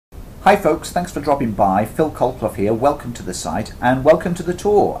Hi folks, thanks for dropping by. Phil Colclough here. Welcome to the site and welcome to the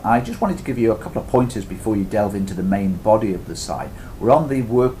tour. I just wanted to give you a couple of pointers before you delve into the main body of the site. We're on the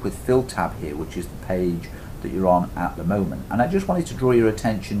Work with Phil tab here, which is the page that you're on at the moment. And I just wanted to draw your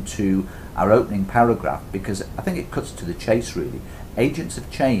attention to our opening paragraph because I think it cuts to the chase really. Agents of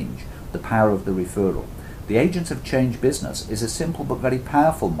Change, the power of the referral. The Agents of Change business is a simple but very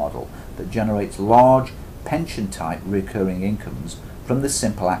powerful model that generates large pension-type recurring incomes from the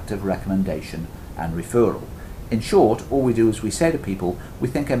simple act of recommendation and referral. In short, all we do is we say to people, we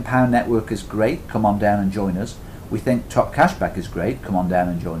think Empower Network is great, come on down and join us. We think Top Cashback is great, come on down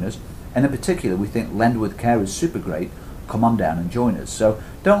and join us. And in particular, we think Lend with Care is super great, come on down and join us. So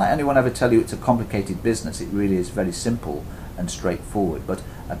don't let anyone ever tell you it's a complicated business. It really is very simple and straightforward. But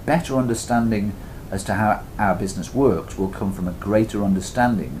a better understanding as to how our business works will come from a greater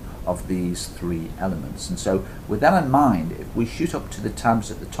understanding of these three elements. And so with that in mind, if we shoot up to the tabs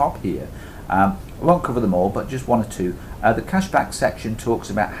at the top here, I won't cover them all, but just one or two. The cashback section talks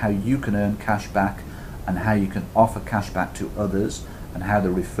about how you can earn cashback and how you can offer cashback to others and how the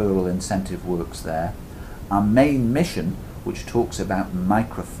referral incentive works there. Our main mission, which talks about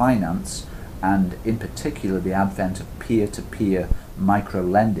microfinance and in particular the advent of peer-to-peer micro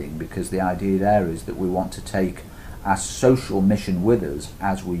lending, because the idea there is that we want to take our social mission with us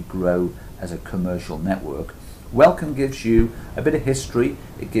as we grow as a commercial network. Welcome gives you a bit of history,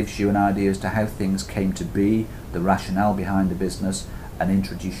 it gives you an idea as to how things came to be, the rationale behind the business, and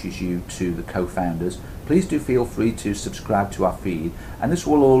introduces you to the co-founders. Please do feel free to subscribe to our feed, and this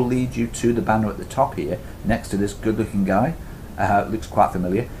will all lead you to the banner at the top here next to this good looking guy. Looks quite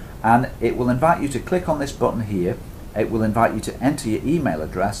familiar, and it will invite you to click on this button here. It will invite you to enter your email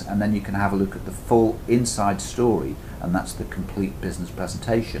address, and then you can have a look at the full inside story, and that's the complete business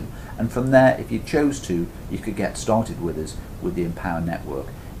presentation. And from there, if you chose to, you could get started with us with the Empower Network.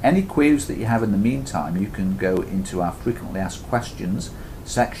 Any queries that you have in the meantime, you can go into our frequently asked questions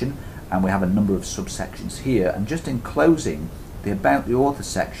section, and we have a number of subsections here. And just in closing, the About the Author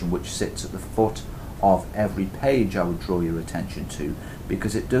section, which sits at the foot of every page, I would draw your attention to,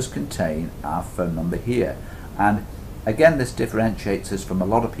 because it does contain our phone number here. And again, this differentiates us from a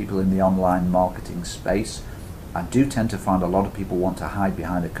lot of people in the online marketing space. I do tend to find a lot of people want to hide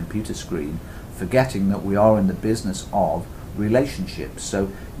behind a computer screen, forgetting that we are in the business of relationships.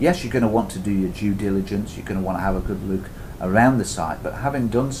 So yes, you're going to want to do your due diligence, you're going to want to have a good look around the site, but having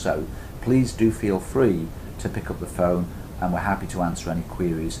done so, please do feel free to pick up the phone, and we're happy to answer any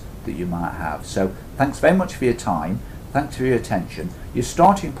queries that you might have. So thanks very much for your time. Thanks for your attention. Your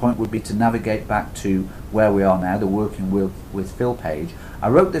starting point would be to navigate back to where we are now, the Working with Phil page. I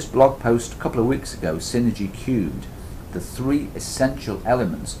wrote this blog post a couple of weeks ago, Synergy Cubed, the 3 essential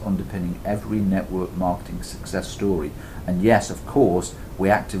elements underpinning every network marketing success story. And yes, of course, we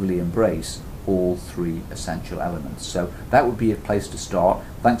actively embrace all 3 essential elements. So that would be a place to start.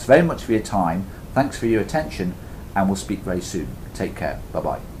 Thanks very much for your time. Thanks for your attention, and we'll speak very soon. Take care.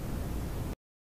 Bye-bye.